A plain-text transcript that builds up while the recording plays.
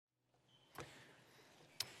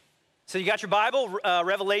So you got your Bible,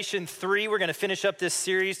 Revelation 3. We're going to finish up this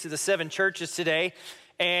series to the 7 churches today.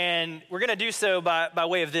 And we're going to do so by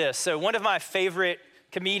way of this. So one of my favorite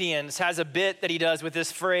comedians has a bit that he does with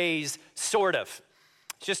this phrase, sort of.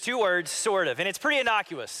 It's just 2 words, sort of. And it's pretty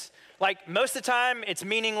innocuous. Like most of the time, it's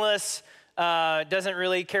meaningless, doesn't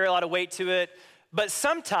really carry a lot of weight to it. But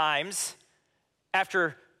sometimes,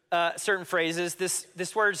 after certain phrases,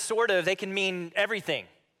 this word sort of, they can mean everything.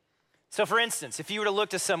 So for instance, if you were to look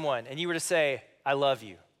to someone and you were to say, I love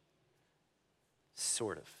you,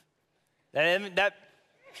 sort of. That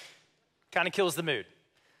kind of kills the mood.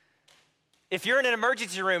 If you're in an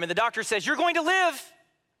emergency room and the doctor says, you're going to live,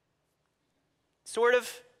 sort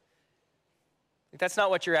of, that's not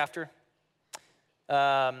what you're after.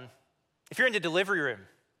 If you're in the delivery room,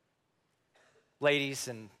 ladies,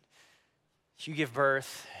 and you give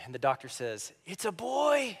birth and the doctor says, it's a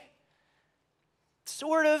boy,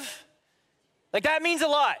 sort of. Like that means a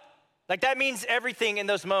lot. Like that means everything in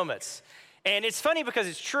those moments. And it's funny because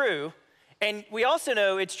it's true. And we also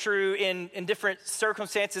know it's true in different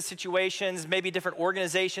circumstances, situations, maybe different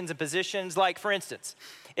organizations and positions. Like for instance,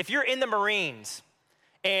 if you're in the Marines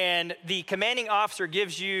and the commanding officer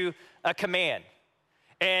gives you a command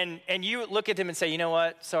and you look at him and say, you know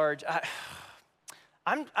what, Sarge,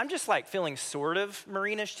 I'm just like feeling sort of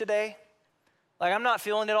Marine-ish today. Like I'm not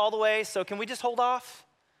feeling it all the way, so can we just hold off?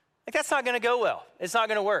 Like that's not gonna go well. It's not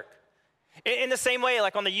gonna work. In the same way,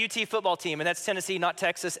 like on the UT football team, and that's Tennessee, not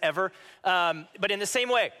Texas ever, but in the same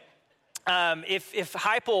way, if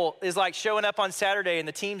Heupel is like showing up on Saturday and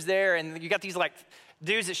the team's there and you got these like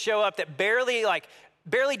dudes that show up that barely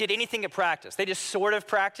did anything at practice, they just sort of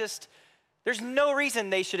practiced, there's no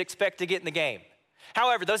reason they should expect to get in the game.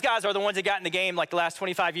 However, those guys are the ones that got in the game like the last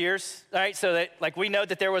 25 years, all right? So that like we know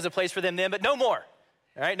that there was a place for them then, but no more,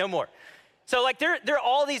 all right, no more. So like there are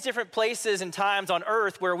all these different places and times on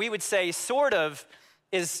earth where we would say sort of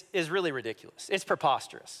is really ridiculous. It's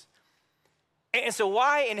preposterous. And so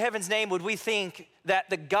why in heaven's name would we think that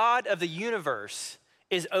the God of the universe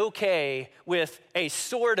is okay with a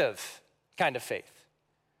sort of kind of faith?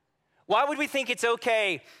 Why would we think it's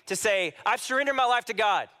okay to say, I've surrendered my life to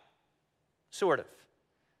God? Sort of.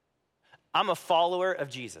 I'm a follower of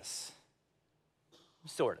Jesus.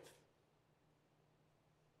 Sort of.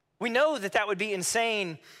 We know that would be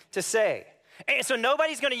insane to say. And so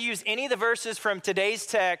nobody's going to use any of the verses from today's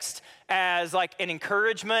text as like an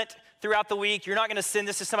encouragement throughout the week. You're not going to send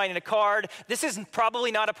this to somebody in a card. This is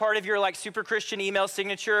probably not a part of your like super Christian email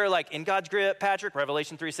signature, like in God's grip, Patrick,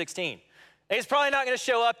 Revelation 3:16. It's probably not going to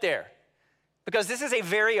show up there because this is a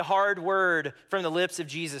very hard word from the lips of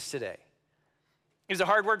Jesus today. It was a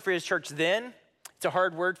hard word for his church then. It's a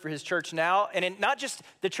hard word for his church now. And not just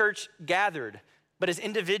the church gathered, but as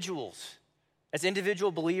individuals, as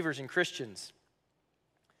individual believers and Christians.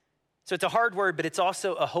 So it's a hard word, but it's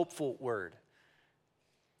also a hopeful word.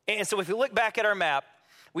 And so if we look back at our map,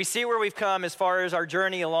 we see where we've come as far as our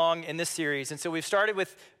journey along in this series. And so we've started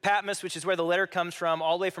with Patmos, which is where the letter comes from,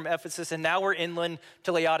 all the way from Ephesus, and now we're inland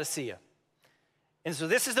to Laodicea. And so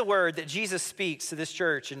this is the word that Jesus speaks to this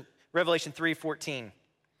church in Revelation 3:14.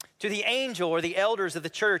 To the angel or the elders of the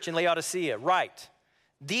church in Laodicea, write,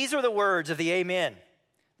 these are the words of the Amen,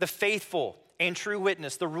 the faithful and true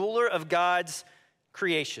witness, the ruler of God's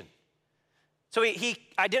creation. So he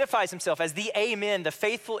identifies himself as the Amen, the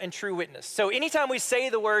faithful and true witness. So anytime we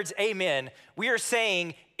say the words Amen, we are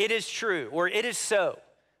saying it is true or it is so.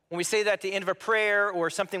 When we say that at the end of a prayer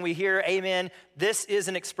or something we hear, Amen, this is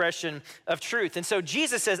an expression of truth. And so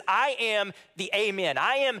Jesus says, I am the Amen.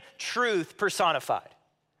 I am truth personified.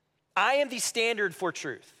 I am the standard for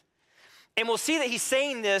truth. And we'll see that he's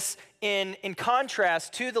saying this in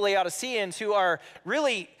contrast to the Laodiceans who are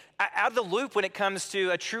really out of the loop when it comes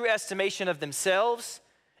to a true estimation of themselves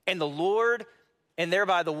and the Lord and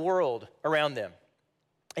thereby the world around them.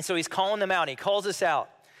 And so he's calling them out. He calls us out.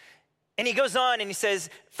 And he goes on and he says,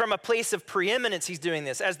 from a place of preeminence, he's doing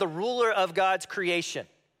this as the ruler of God's creation.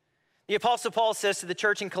 The Apostle Paul says to the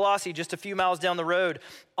church in Colossae, just a few miles down the road,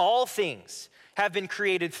 all things have been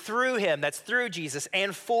created through him, that's through Jesus,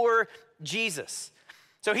 and for Jesus.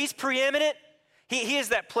 So he's preeminent. He is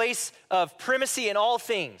that place of primacy in all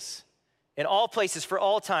things, in all places, for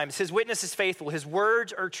all times. His witness is faithful. His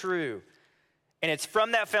words are true. And it's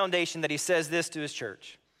from that foundation that he says this to his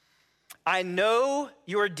church. I know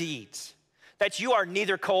your deeds, that you are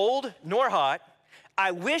neither cold nor hot.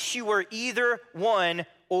 I wish you were either one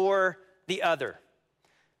or the other.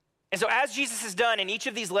 And so as Jesus has done in each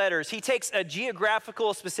of these letters, he takes a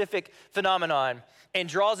geographical specific phenomenon and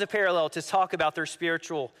draws a parallel to talk about their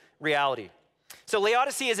spiritual reality. So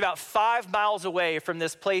Laodicea is about 5 miles away from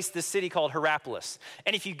this city called Hierapolis.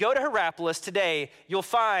 And if you go to Hierapolis today, you'll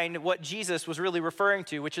find what Jesus was really referring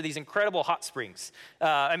to, which are these incredible hot springs.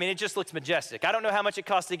 It just looks majestic. I don't know how much it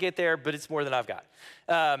costs to get there, but it's more than I've got.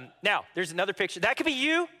 Now, there's another picture. That could be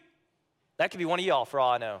you. That could be one of y'all for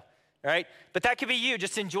all I know, right? But that could be you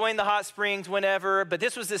just enjoying the hot springs whenever. But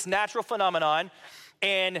this was this natural phenomenon.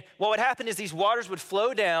 And what would happen is these waters would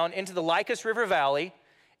flow down into the Lycus River Valley,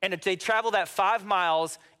 and they traveled that 5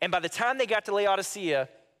 miles, and by the time they got to Laodicea,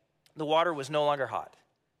 the water was no longer hot.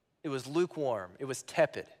 It was lukewarm. It was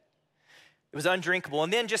tepid. It was undrinkable.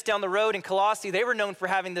 And then just down the road in Colossae, they were known for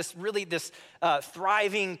having this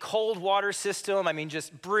thriving cold water system.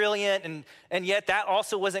 Just brilliant. And yet that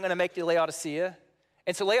also wasn't going to make it to Laodicea.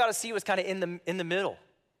 And so Laodicea was kind of in the middle.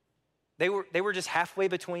 They were just halfway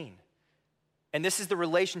between. And this is the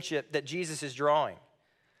relationship that Jesus is drawing.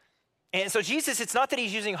 And so Jesus, it's not that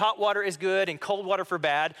he's using hot water as good and cold water for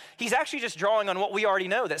bad. He's actually just drawing on what we already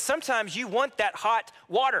know, that sometimes you want that hot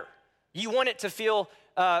water. You want it to feel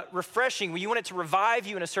refreshing. You want it to revive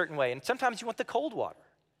you in a certain way. And sometimes you want the cold water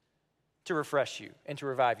to refresh you and to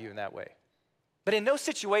revive you in that way. But in no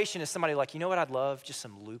situation is somebody like, you know what I'd love? Just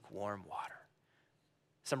some lukewarm water.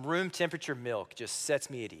 Some room temperature milk just sets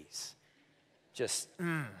me at ease.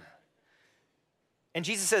 And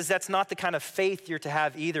Jesus says that's not the kind of faith you're to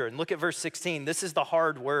have either. And look at verse 16. This is the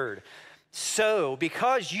hard word. So,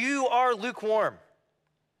 because you are lukewarm,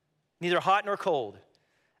 neither hot nor cold,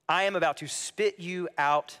 I am about to spit you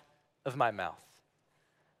out of my mouth.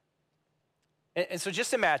 And so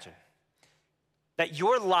just imagine that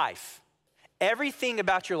your life, everything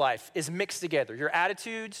about your life is mixed together. Your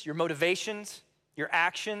attitudes, your motivations, your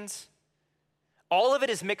actions, all of it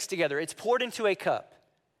is mixed together. It's poured into a cup.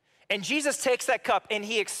 And Jesus takes that cup and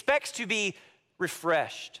he expects to be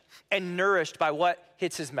refreshed and nourished by what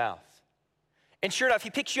hits his mouth. And sure enough, he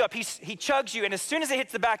picks you up, he chugs you, and as soon as it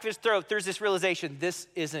hits the back of his throat, there's this realization, this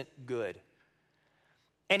isn't good.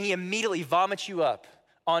 And he immediately vomits you up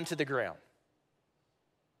onto the ground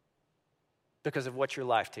because of what your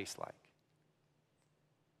life tastes like.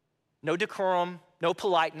 No decorum, no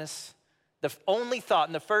politeness. The only thought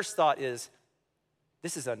and the first thought is,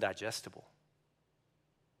 this is undigestible.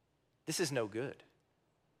 This is no good.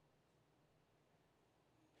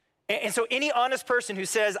 And so any honest person who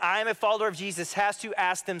says, I am a follower of Jesus, has to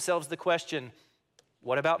ask themselves the question,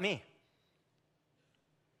 what about me?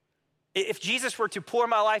 If Jesus were to pour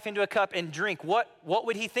my life into a cup and drink, what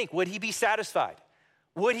would he think? Would he be satisfied?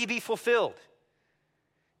 Would he be fulfilled?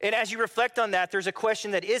 And as you reflect on that, there's a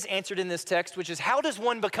question that is answered in this text, which is, how does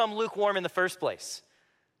one become lukewarm in the first place?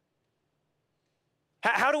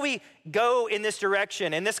 How do we go in this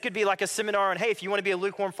direction? And this could be like a seminar on, hey, if you want to be a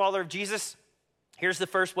lukewarm follower of Jesus, here's the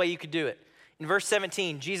first way you could do it. In verse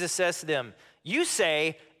 17, Jesus says to them, you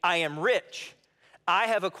say, I am rich. I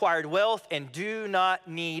have acquired wealth and do not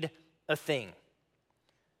need a thing.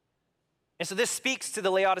 And so this speaks to the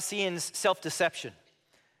Laodiceans' self-deception.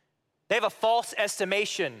 They have a false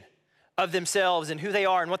estimation of themselves and who they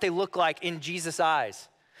are and what they look like in Jesus' eyes.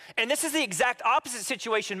 And this is the exact opposite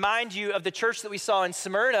situation, mind you, of the church that we saw in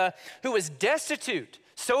Smyrna, who was destitute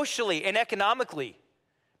socially and economically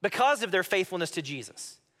because of their faithfulness to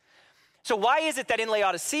Jesus. So why is it that in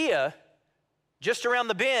Laodicea, just around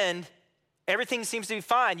the bend, everything seems to be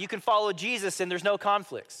fine? You can follow Jesus and there's no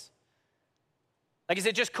conflicts. Like, is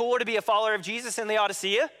it just cooler to be a follower of Jesus in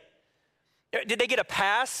Laodicea? Did they get a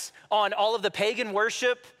pass on all of the pagan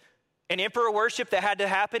worship and emperor worship that had to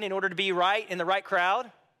happen in order to be right in the right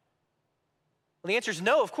crowd? Well, the answer is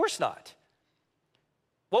no, of course not.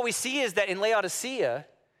 What we see is that in Laodicea,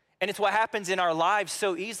 and it's what happens in our lives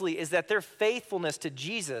so easily, is that their faithfulness to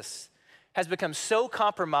Jesus has become so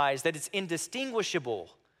compromised that it's indistinguishable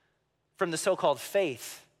from the so-called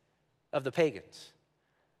faith of the pagans.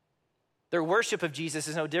 Their worship of Jesus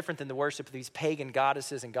is no different than the worship of these pagan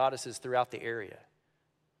goddesses and goddesses throughout the area.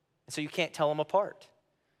 And so you can't tell them apart.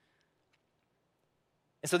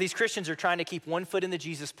 And so these Christians are trying to keep one foot in the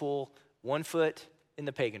Jesus pool, one foot in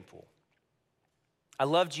the pagan pool. I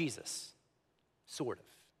love Jesus, sort of.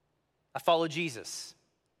 I follow Jesus,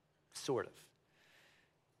 sort of.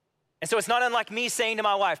 And so it's not unlike me saying to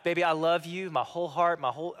my wife, baby, I love you, my whole heart,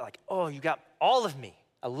 you got all of me.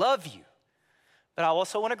 I love you. But I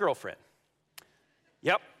also want a girlfriend.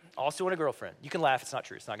 Yep, I also want a girlfriend. You can laugh, it's not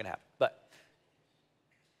true, it's not gonna happen.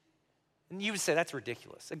 And you would say, that's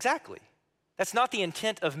ridiculous. Exactly. That's not the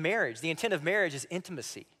intent of marriage. The intent of marriage is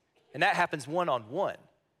intimacy. And that happens one-on-one.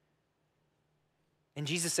 And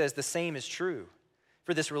Jesus says the same is true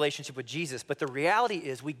for this relationship with Jesus. But the reality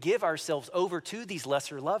is we give ourselves over to these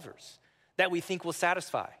lesser lovers that we think will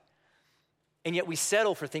satisfy. And yet we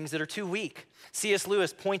settle for things that are too weak. C.S.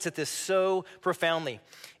 Lewis points at this so profoundly.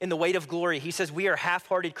 In The Weight of Glory, he says, we are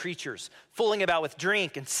half-hearted creatures, fooling about with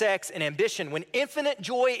drink and sex and ambition when infinite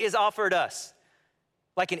joy is offered us.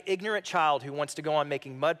 Like an ignorant child who wants to go on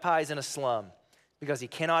making mud pies in a slum because he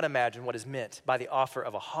cannot imagine what is meant by the offer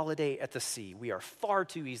of a holiday at the sea. We are far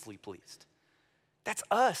too easily pleased. That's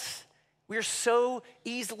us. We are so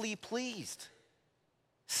easily pleased.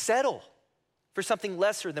 Settle for something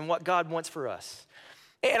lesser than what God wants for us.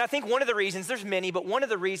 And I think one of the reasons, there's many, but one of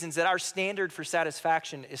the reasons that our standard for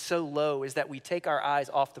satisfaction is so low is that we take our eyes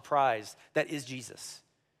off the prize that is Jesus.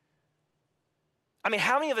 I mean,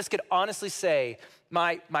 how many of us could honestly say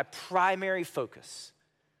my primary focus,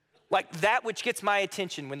 like that which gets my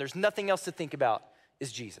attention when there's nothing else to think about,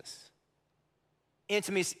 is Jesus?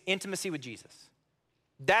 Intimacy with Jesus.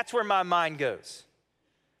 That's where my mind goes.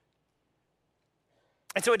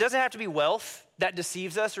 And so it doesn't have to be wealth that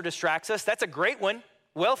deceives us or distracts us. That's a great one.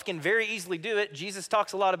 Wealth can very easily do it. Jesus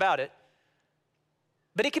talks a lot about it.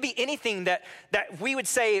 But it could be anything that we would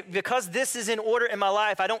say, because this is in order in my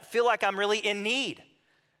life, I don't feel like I'm really in need.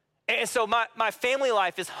 And so my family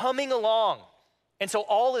life is humming along. And so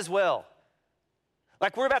all is well.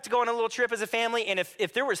 Like we're about to go on a little trip as a family, and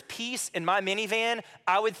if there was peace in my minivan,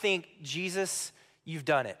 I would think, Jesus, you've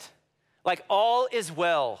done it. Like all is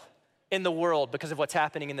well in the world because of what's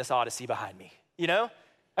happening in this Odyssey behind me, you know?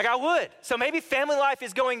 Like I would. So maybe family life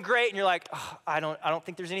is going great and you're like, oh, I don't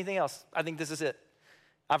think there's anything else. I think this is it.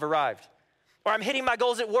 I've arrived. Or I'm hitting my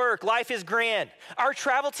goals at work. Life is grand. Our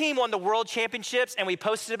travel team won the world championships and we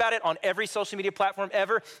posted about it on every social media platform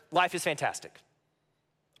ever. Life is fantastic.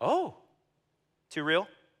 Oh, too real?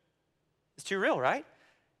 It's too real, right?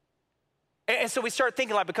 And so we start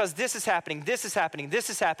thinking like, because this is happening,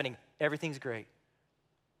 everything's great.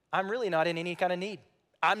 I'm really not in any kind of need.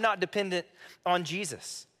 I'm not dependent on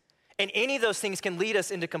Jesus. And any of those things can lead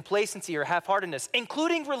us into complacency or half-heartedness,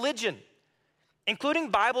 including religion, including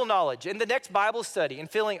Bible knowledge and the next Bible study, and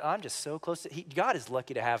feeling, oh, I'm just so close to, God is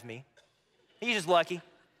lucky to have me. He's just lucky.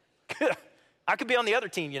 I could be on the other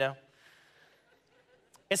team, you know.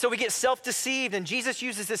 And so we get self-deceived, and Jesus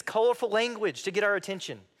uses this colorful language to get our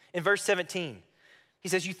attention. In verse 17, he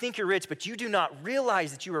says, you think you're rich, but you do not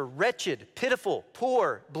realize that you are wretched, pitiful,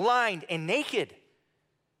 poor, blind, and naked.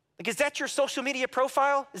 Like, is that your social media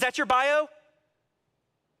profile? Is that your bio?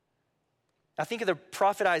 I think of the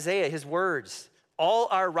prophet Isaiah, his words, all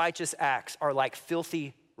our righteous acts are like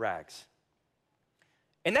filthy rags.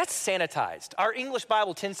 And that's sanitized. Our English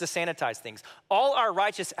Bible tends to sanitize things. All our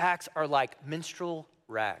righteous acts are like menstrual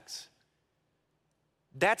rags.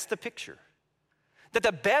 That's the picture. That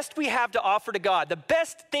the best we have to offer to God, the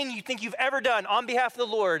best thing you think you've ever done on behalf of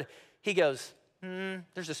the Lord, he goes,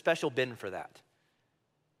 there's a special bin for that.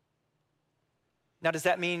 Now, does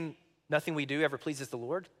that mean nothing we do ever pleases the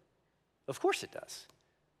Lord? Of course it does.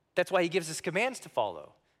 That's why he gives us commands to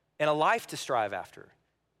follow and a life to strive after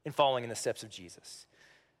in following in the steps of Jesus.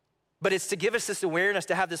 But it's to give us this awareness,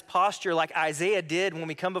 to have this posture like Isaiah did when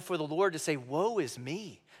we come before the Lord, to say, woe is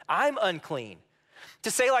me, I'm unclean.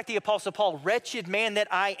 To say like the Apostle Paul, wretched man that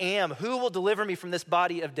I am, who will deliver me from this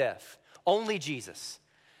body of death? Only Jesus.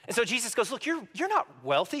 And so Jesus goes, look, you're not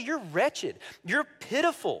wealthy, you're wretched, you're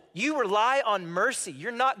pitiful. You rely on mercy,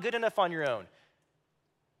 you're not good enough on your own.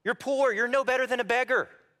 You're poor, you're no better than a beggar.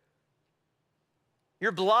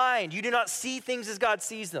 You're blind, you do not see things as God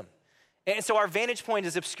sees them. And so our vantage point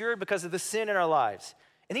is obscured because of the sin in our lives.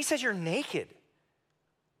 And he says you're naked.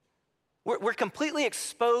 We're completely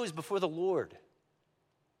exposed before the Lord.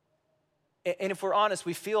 And if we're honest,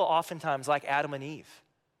 we feel oftentimes like Adam and Eve,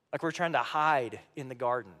 like we're trying to hide in the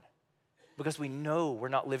garden because we know we're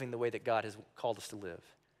not living the way that God has called us to live.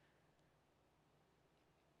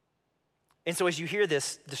 And so as you hear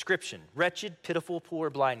this description, wretched, pitiful, poor,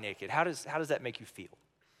 blind, naked, how does that make you feel?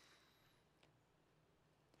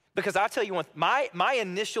 Because I'll tell you one, my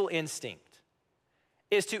initial instinct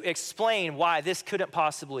is to explain why this couldn't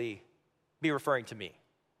possibly be referring to me.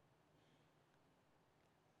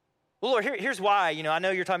 Well, Lord, here's why. You know, I know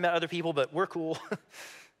you're talking about other people, but we're cool.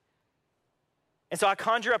 And so I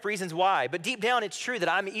conjure up reasons why. But deep down, it's true that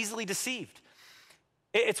I'm easily deceived.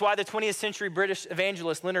 It's why the 20th century British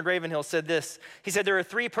evangelist Leonard Ravenhill said this. He said, there are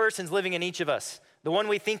three persons living in each of us. The one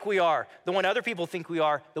we think we are, the one other people think we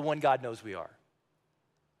are, the one God knows we are.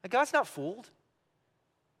 Like, God's not fooled.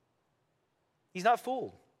 He's not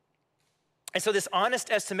fooled. And so this honest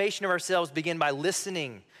estimation of ourselves begins by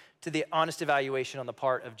listening to the honest evaluation on the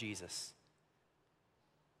part of Jesus.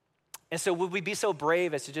 And so would we be so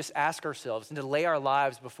brave as to just ask ourselves and to lay our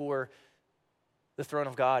lives before the throne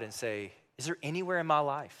of God and say, is there anywhere in my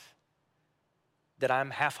life that I'm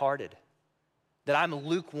half-hearted, that I'm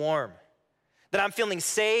lukewarm, that I'm feeling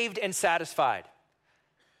saved and satisfied.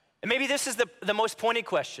 And maybe this is the most pointed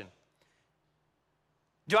question.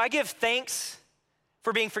 Do I give thanks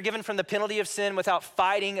for being forgiven from the penalty of sin without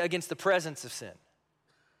fighting against the presence of sin?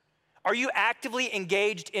 Are you actively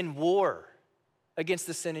engaged in war against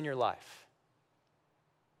the sin in your life?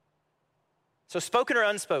 So spoken or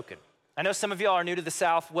unspoken? I know some of y'all are new to the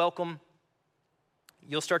South. Welcome.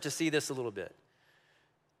 You'll start to see this a little bit.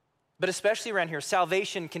 But especially around here,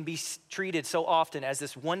 salvation can be treated so often as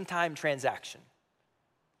this one-time transaction.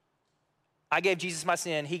 I gave Jesus my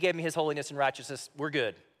sin. He gave me his holiness and righteousness. We're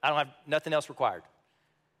good. I don't have nothing else required.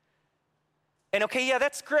 And okay, yeah,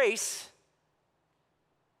 that's grace.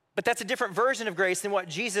 But that's a different version of grace than what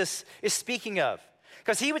Jesus is speaking of.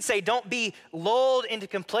 Because he would say, don't be lulled into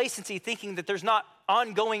complacency thinking that there's not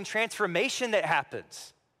ongoing transformation that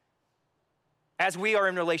happens as we are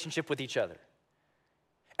in relationship with each other.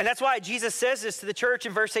 And that's why Jesus says this to the church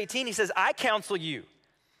in verse 18. He says, I counsel you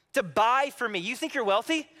to buy for me. You think you're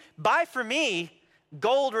wealthy? Buy for me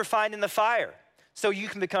gold refined in the fire so you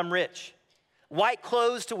can become rich. White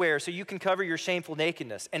clothes to wear so you can cover your shameful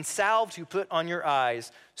nakedness, and salve to put on your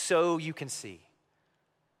eyes so you can see.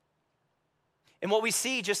 And what we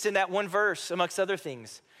see just in that one verse, amongst other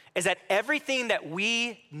things, is that everything that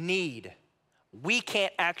we need, we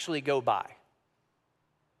can't actually go buy.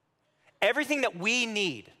 Everything that we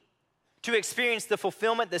need to experience the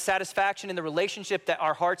fulfillment, the satisfaction, and the relationship that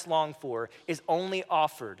our hearts long for is only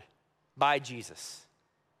offered by Jesus.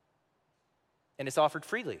 And it's offered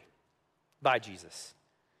freely by Jesus.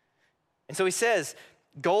 And so he says,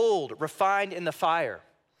 gold refined in the fire.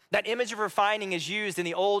 That image of refining is used in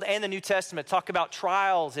the Old and the New Testament. Talk about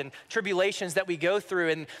trials and tribulations that we go through.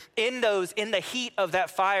 And in the heat of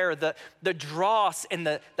that fire, the dross and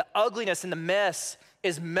the ugliness and the mess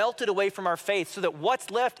is melted away from our faith so that what's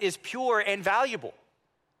left is pure and valuable.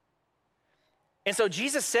 And so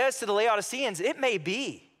Jesus says to the Laodiceans, it may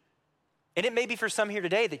be, and it may be for some here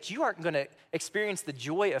today, that you aren't going to experience the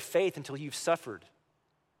joy of faith until you've suffered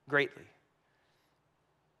greatly.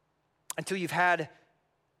 Until you've had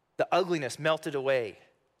the ugliness melted away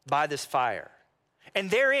by this fire. And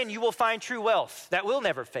therein you will find true wealth that will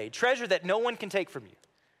never fade, treasure that no one can take from you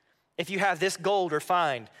if you have this gold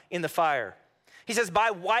refined in the fire. He says, buy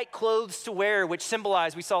white clothes to wear, which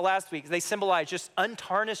symbolize, we saw last week, they symbolize just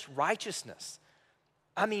untarnished righteousness.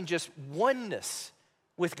 I mean, just oneness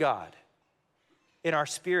with God in our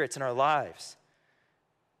spirits and our lives.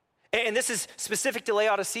 And this is specific to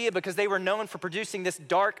Laodicea because they were known for producing this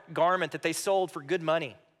dark garment that they sold for good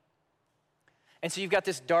money. And so you've got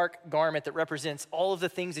this dark garment that represents all of the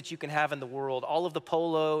things that you can have in the world, all of the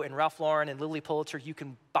Polo and Ralph Lauren and Lilly Pulitzer you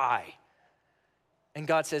can buy. And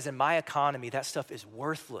God says, in my economy, that stuff is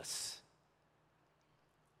worthless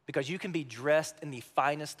because you can be dressed in the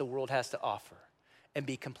finest the world has to offer and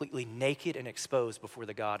be completely naked and exposed before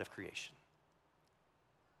the God of creation.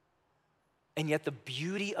 And yet the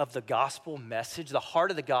beauty of the gospel message, the heart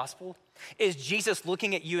of the gospel, is Jesus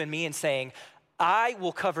looking at you and me and saying, I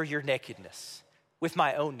will cover your nakedness with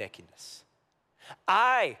my own nakedness.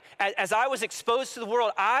 As I was exposed to the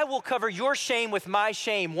world, I will cover your shame with my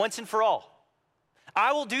shame once and for all.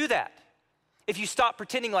 I will do that if you stop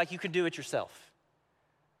pretending like you can do it yourself.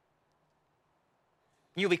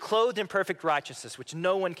 You'll be clothed in perfect righteousness, which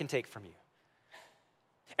no one can take from you.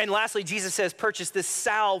 And lastly, Jesus says, purchase this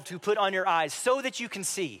salve to put on your eyes so that you can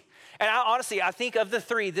see. And I think of the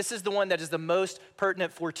three, this is the one that is the most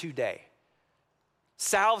pertinent for today.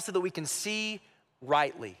 Salve so that we can see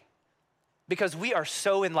rightly. Because we are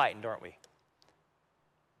so enlightened, aren't we?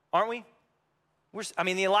 Aren't we?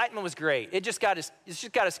 The enlightenment was great. It's just got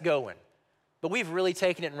us going. But we've really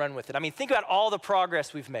taken it and run with it. I mean, think about all the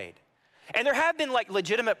progress we've made. And there have been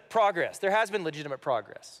legitimate progress. There has been legitimate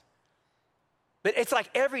progress. But it's like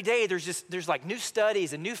every day there's new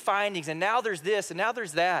studies and new findings, and now there's this and now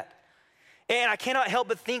there's that. And I cannot help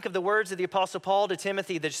but think of the words of the Apostle Paul to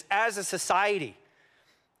Timothy that just as a society,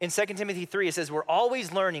 in 2 Timothy 3, it says, we're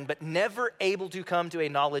always learning, but never able to come to a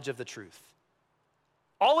knowledge of the truth.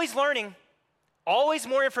 Always learning, always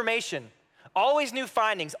more information, always new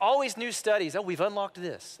findings, always new studies. Oh, we've unlocked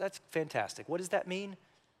this. That's fantastic. What does that mean?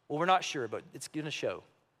 Well, we're not sure, but it's going to show.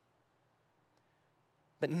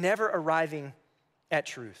 But never arriving at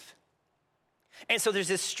truth. And so there's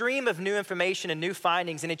this stream of new information and new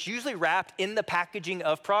findings, and it's usually wrapped in the packaging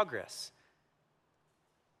of progress.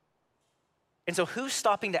 And so who's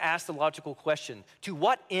stopping to ask the logical question, to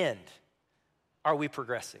what end are we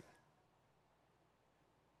progressing?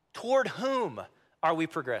 Toward whom are we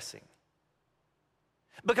progressing?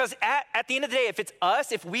 Because at the end of the day, if it's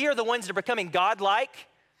us, if we are the ones that are becoming God-like,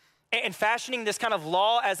 and fashioning this kind of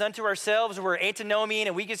law as unto ourselves, where we're antinomian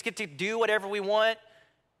and we just get to do whatever we want,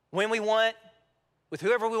 when we want, with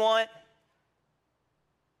whoever we want,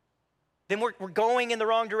 then we're going in the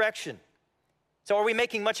wrong direction. So are we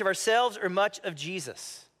making much of ourselves or much of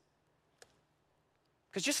Jesus?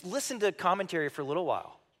 Because just listen to commentary for a little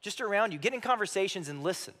while, just around you. Get in conversations and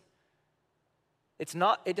listen. It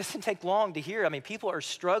doesn't take long to hear. I mean, people are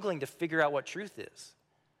struggling to figure out what truth is.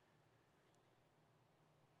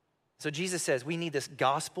 So Jesus says we need this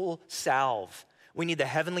gospel salve. We need the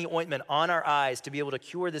heavenly ointment on our eyes to be able to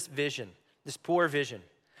cure this vision, this poor vision,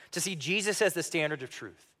 to see Jesus as the standard of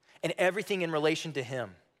truth and everything in relation to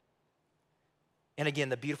him. And again,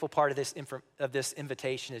 the beautiful part of this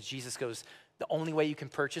invitation is Jesus goes, the only way you can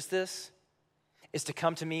purchase this is to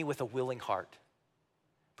come to me with a willing heart,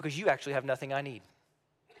 because you actually have nothing I need.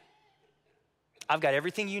 I've got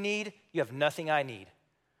everything you need. You have nothing I need.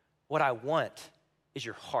 What I want is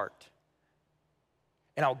your heart.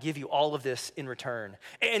 And I'll give you all of this in return.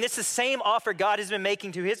 And it's the same offer God has been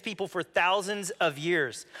making to his people for thousands of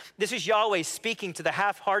years. This is Yahweh speaking to the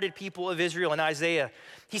half-hearted people of Israel in Isaiah.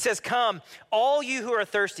 He says, come, all you who are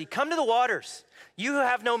thirsty, come to the waters. You who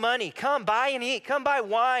have no money, come buy and eat. Come buy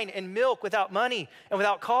wine and milk without money and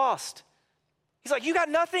without cost. He's like, you got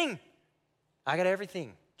nothing. I got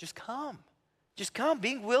everything. Just come. Just come,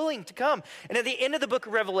 being willing to come. And at the end of the book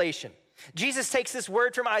of Revelation, Jesus takes this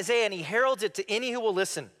word from Isaiah and he heralds it to any who will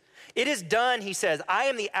listen. It is done, he says. I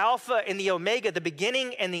am the Alpha and the Omega, the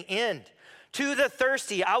beginning and the end. To the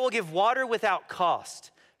thirsty, I will give water without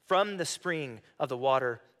cost from the spring of the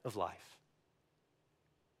water of life.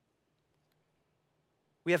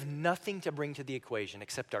 We have nothing to bring to the equation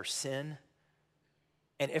except our sin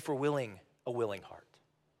and, if we're willing, a willing heart.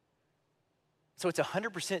 So it's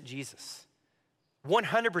 100% Jesus.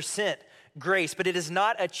 100% grace, but it is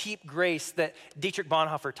not a cheap grace that Dietrich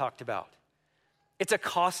Bonhoeffer talked about. It's a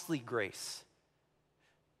costly grace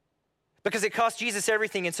because it cost Jesus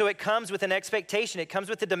everything, and so it comes with an expectation. It comes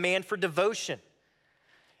with a demand for devotion.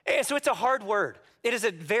 And so it's a hard word. It is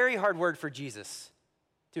a very hard word for Jesus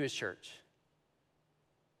to his church,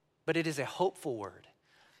 but it is a hopeful word.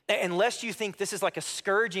 Unless you think this is like a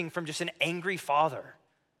scourging from just an angry father.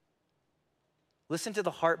 Listen to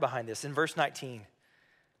the heart behind this. In verse 19,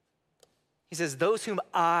 he says, those whom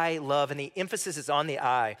I love, and the emphasis is on the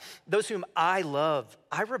I, those whom I love,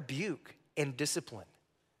 I rebuke and discipline.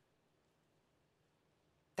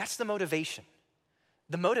 That's the motivation.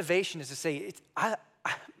 The motivation is to say,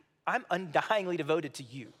 I'm undyingly devoted to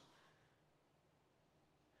you.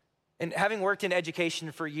 And having worked in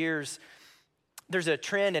education for years, there's a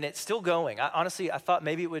trend and it's still going. I thought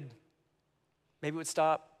maybe it would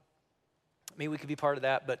stop. Maybe we could be part of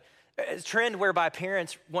that, but it's a trend whereby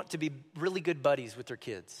parents want to be really good buddies with their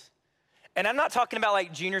kids. And I'm not talking about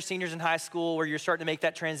like junior, seniors in high school where you're starting to make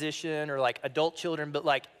that transition, or like adult children, but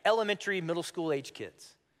like elementary, middle school age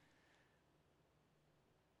kids.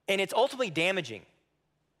 And it's ultimately damaging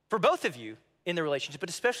for both of you in the relationship, but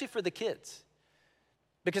especially for the kids,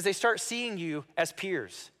 because they start seeing you as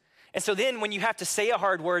peers. And so then when you have to say a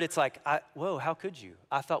hard word, it's like, whoa, how could you?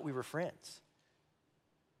 I thought we were friends.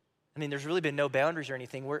 I mean, there's really been no boundaries or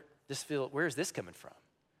anything. Where is this coming from?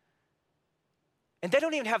 And they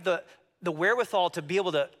don't even have the wherewithal to be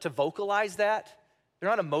able to vocalize that. They're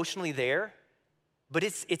not emotionally there, but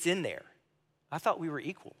it's in there. I thought we were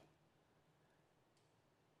equal.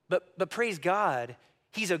 But praise God,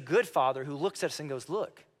 he's a good father who looks at us and goes,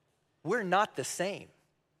 look, we're not the same.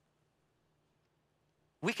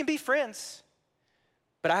 We can be friends,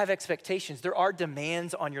 but I have expectations. There are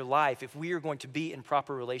demands on your life if we are going to be in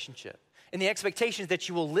proper relationship. And the expectation is that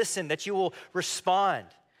you will listen, that you will respond.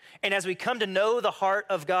 And as we come to know the heart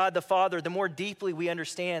of God the Father, the more deeply we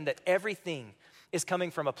understand that everything is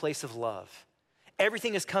coming from a place of love.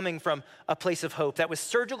 Everything is coming from a place of hope. That with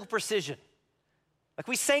surgical precision, like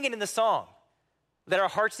we sang it in the song, that our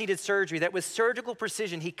hearts needed surgery, that with surgical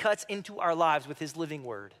precision, he cuts into our lives with his living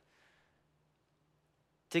word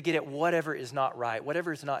to get at whatever is not right,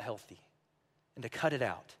 whatever is not healthy, and to cut it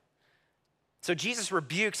out. So Jesus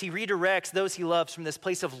rebukes, he redirects those he loves from this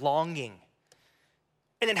place of longing.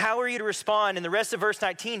 And then how are you to respond? In the rest of verse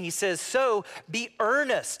 19, he says, so be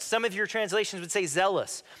earnest. Some of your translations would say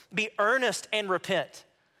zealous. Be earnest and repent.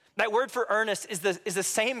 That word for earnest is the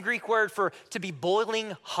same Greek word for to be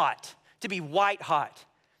boiling hot, to be white hot.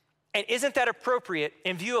 And isn't that appropriate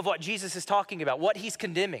in view of what Jesus is talking about, what he's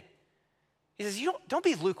condemning? He says, don't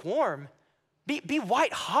be lukewarm. Be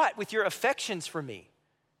white hot with your affections for me,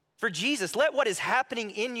 for Jesus. Let what is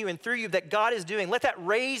happening in you and through you that God is doing, let that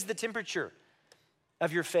raise the temperature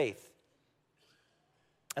of your faith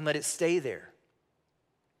and let it stay there.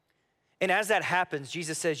 And as that happens,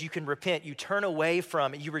 Jesus says you can repent, you turn away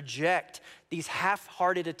from, you reject these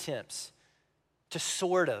half-hearted attempts to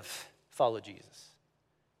sort of follow Jesus.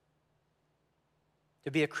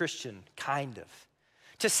 To be a Christian, kind of.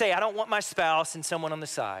 To say, I don't want my spouse and someone on the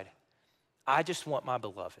side. I just want my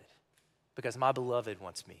beloved because my beloved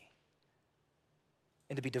wants me.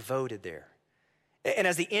 And to be devoted there. And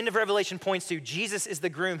as the end of Revelation points to, Jesus is the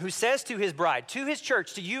groom who says to his bride, to his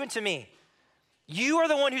church, to you and to me, you are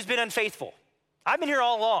the one who's been unfaithful. I've been here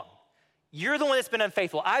all along. You're the one that's been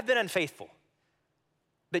unfaithful. I've been unfaithful.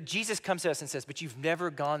 But Jesus comes to us and says, but you've never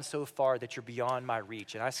gone so far that you're beyond my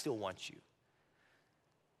reach, and I still want you.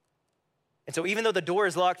 And so even though the door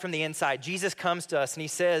is locked from the inside, Jesus comes to us and he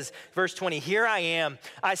says, verse 20, here I am.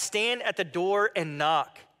 I stand at the door and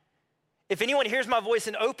knock. If anyone hears my voice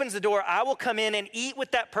and opens the door, I will come in and eat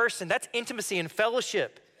with that person. That's intimacy and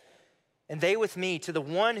fellowship. And they with me. To the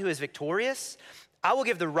one who is victorious, I will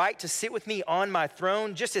give the right to sit with me on my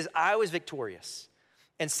throne, just as I was victorious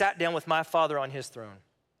and sat down with my Father on his throne.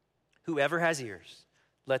 Whoever has ears,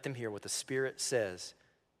 let them hear what the Spirit says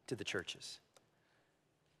to the churches.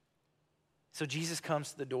 So Jesus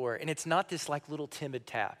comes to the door, and it's not this like little timid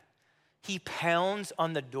tap. He pounds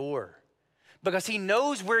on the door because he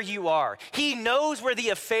knows where you are. He knows where the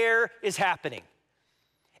affair is happening.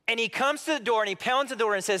 And he comes to the door and he pounds the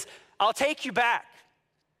door and says, I'll take you back.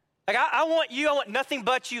 Like, I want you, I want nothing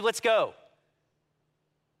but you, let's go.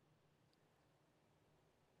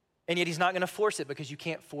 And yet he's not gonna force it because you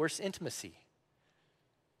can't force intimacy.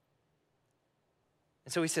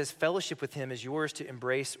 And so he says, fellowship with him is yours to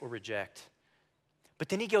embrace or reject. But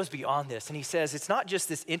then he goes beyond this and he says, it's not just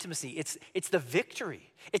this intimacy, it's the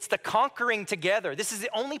victory. It's the conquering together. This is the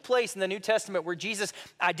only place in the New Testament where Jesus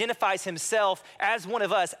identifies himself as one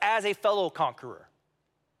of us, as a fellow conqueror.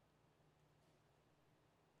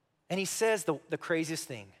 And he says the craziest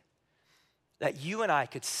thing, that you and I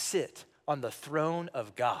could sit on the throne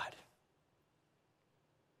of God.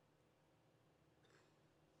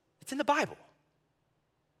 It's in the Bible.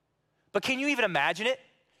 But can you even imagine it?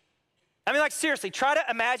 I mean, like, seriously, try to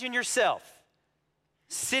imagine yourself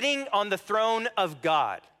sitting on the throne of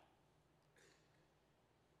God.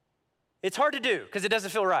 It's hard to do because it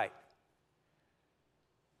doesn't feel right.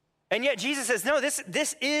 And yet Jesus says, no,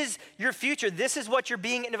 this is your future. This is what you're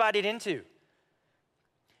being invited into.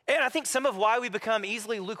 And I think some of why we become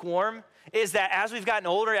easily lukewarm is that as we've gotten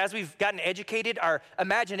older, as we've gotten educated, our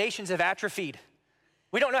imaginations have atrophied.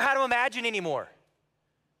 We don't know how to imagine anymore.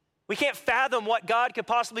 We can't fathom what God could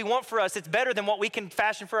possibly want for us. It's better than what we can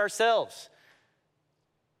fashion for ourselves.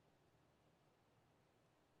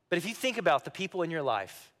 But if you think about the people in your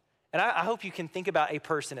life, and I hope you can think about a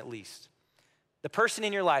person at least, the person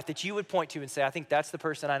in your life that you would point to and say, I think that's the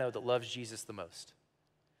person I know that loves Jesus the most.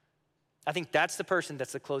 I think that's the person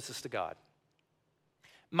that's the closest to God.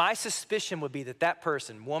 My suspicion would be that that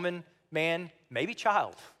person, woman, man, maybe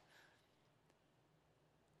child,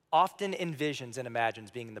 often envisions and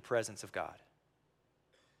imagines being in the presence of God,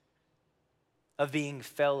 of being in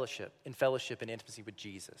fellowship and intimacy with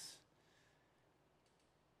Jesus.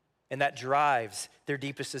 And that drives their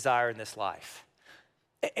deepest desire in this life.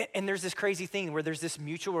 And there's this crazy thing where there's this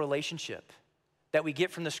mutual relationship that we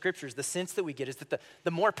get from the scriptures. The sense that we get is that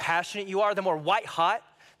the more passionate you are, the more white hot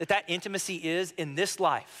that intimacy is in this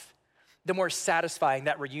life, the more satisfying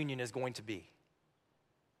that reunion is going to be.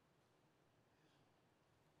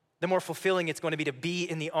 The more fulfilling it's going to be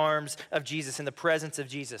in the arms of Jesus, in the presence of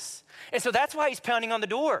Jesus. And so that's why he's pounding on the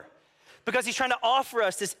door, because he's trying to offer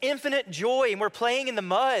us this infinite joy, and we're playing in the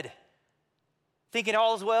mud, thinking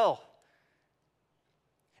all is well.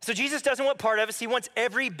 So Jesus doesn't want part of us, he wants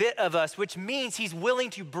every bit of us, which means he's willing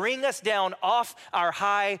to bring us down off our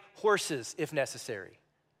high horses if necessary.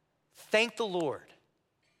 Thank the Lord.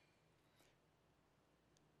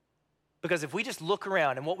 Because if we just look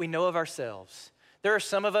around and what we know of ourselves, there are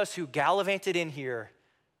some of us who gallivanted in here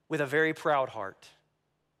with a very proud heart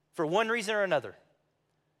for one reason or another.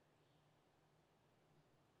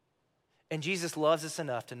 And Jesus loves us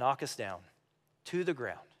enough to knock us down to the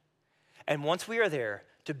ground. And once we are there,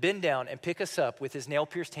 to bend down and pick us up with his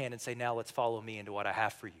nail-pierced hand and say, now let's follow me into what I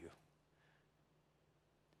have for you.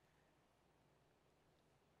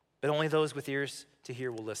 But only those with ears to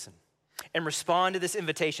hear will listen and respond to this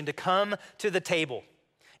invitation to come to the table.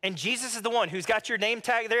 And Jesus is the one who's got your name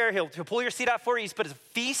tag there. He'll pull your seat out for you. He's put a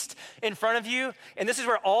feast in front of you. And this is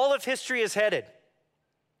where all of history is headed.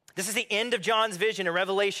 This is the end of John's vision in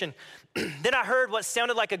Revelation. Then I heard what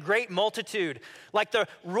sounded like a great multitude, like the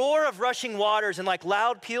roar of rushing waters and like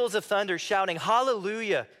loud peals of thunder shouting,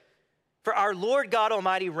 hallelujah, for our Lord God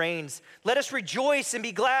Almighty reigns. Let us rejoice and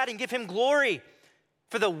be glad and give him glory.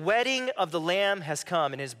 For the wedding of the Lamb has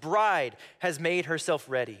come, and his bride has made herself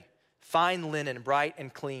ready. Fine linen, bright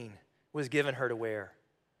and clean, was given her to wear.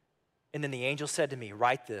 And then the angel said to me,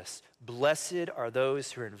 write this, blessed are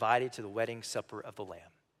those who are invited to the wedding supper of the Lamb.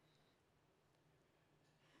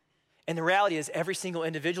 And the reality is every single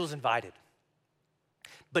individual is invited,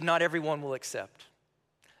 but not everyone will accept.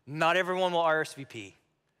 Not everyone will RSVP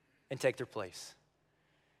and take their place.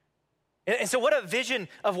 And so what a vision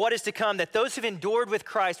of what is to come, that those who've endured with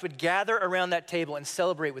Christ would gather around that table and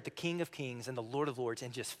celebrate with the King of Kings and the Lord of Lords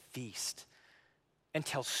and just feast and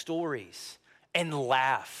tell stories and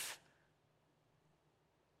laugh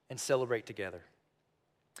and celebrate together.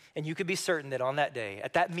 And you could be certain that on that day,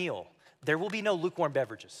 at that meal, there will be no lukewarm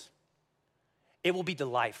beverages. It will be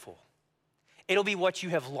delightful. It'll be what you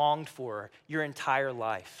have longed for your entire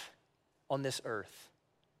life on this earth.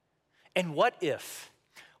 And what if,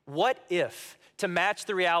 to match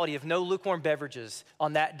the reality of no lukewarm beverages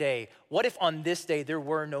on that day, what if on this day there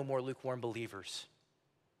were no more lukewarm believers?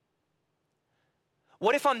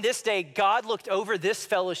 What if on this day God looked over this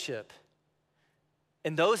fellowship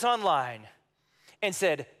and those online and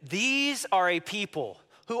said, these are a people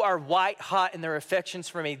who are white hot in their affections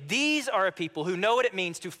for me. These are a people who know what it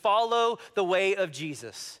means to follow the way of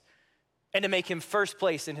Jesus and to make him first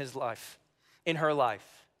place in his life, in her life,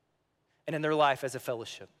 and in their life as a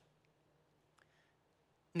fellowship.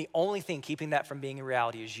 And the only thing keeping that from being a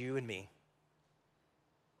reality is you and me,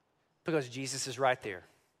 because Jesus is right there.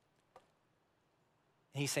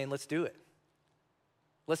 And he's saying, let's do it.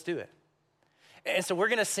 Let's do it. And so we're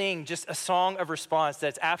going to sing just a song of response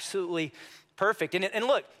that's absolutely perfect. And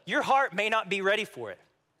look, your heart may not be ready for it.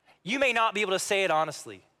 You may not be able to say it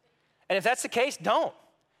honestly. And if that's the case, don't.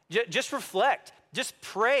 Just reflect. Just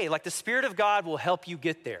pray. Like the Spirit of God will help you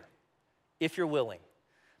get there if you're willing.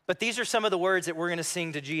 But these are some of the words that we're going to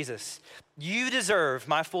sing to Jesus. You deserve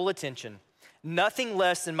my full attention, nothing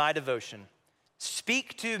less than my devotion.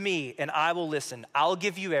 Speak to me and I will listen. I'll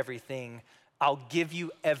give you everything. I'll give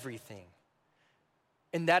you everything.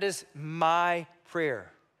 And that is my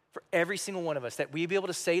prayer for every single one of us, that we be able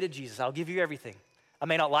to say to Jesus, I'll give you everything. I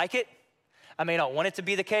may not like it. I may not want it to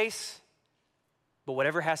be the case, but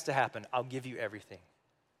whatever has to happen, I'll give you everything.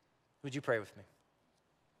 Would you pray with me?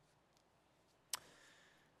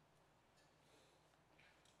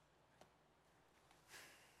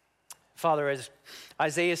 Father, as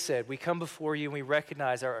Isaiah said, we come before you and we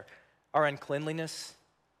recognize our uncleanliness,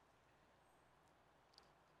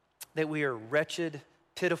 that we are wretched,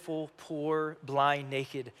 pitiful, poor, blind,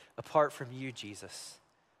 naked, apart from you, Jesus.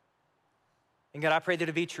 And God, I pray that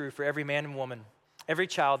it be true for every man and woman, every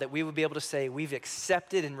child, that we would be able to say we've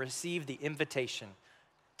accepted and received the invitation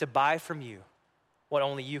to buy from you what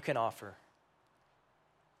only you can offer,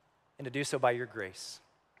 and to do so by your grace.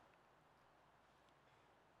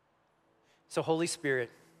 So Holy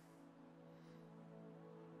Spirit,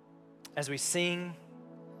 as we sing,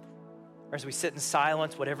 or as we sit in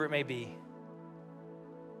silence, whatever it may be,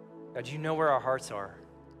 God, you know where our hearts are.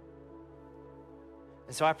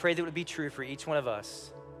 And so I pray that it would be true for each one of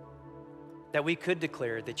us, that we could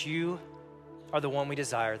declare that you are the one we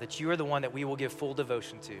desire, that you are the one that we will give full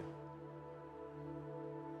devotion to.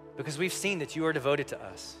 Because we've seen that you are devoted to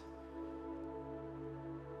us.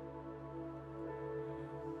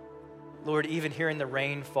 Lord, even hearing the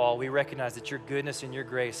rain fall, we recognize that your goodness and your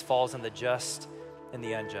grace falls on the just and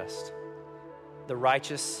the unjust, the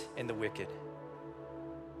righteous and the wicked.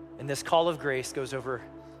 And this call of grace goes over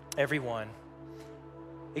everyone.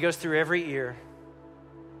 It goes through every ear.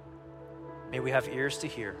 May we have ears to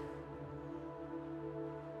hear.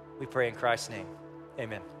 We pray in Christ's name.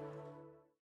 Amen.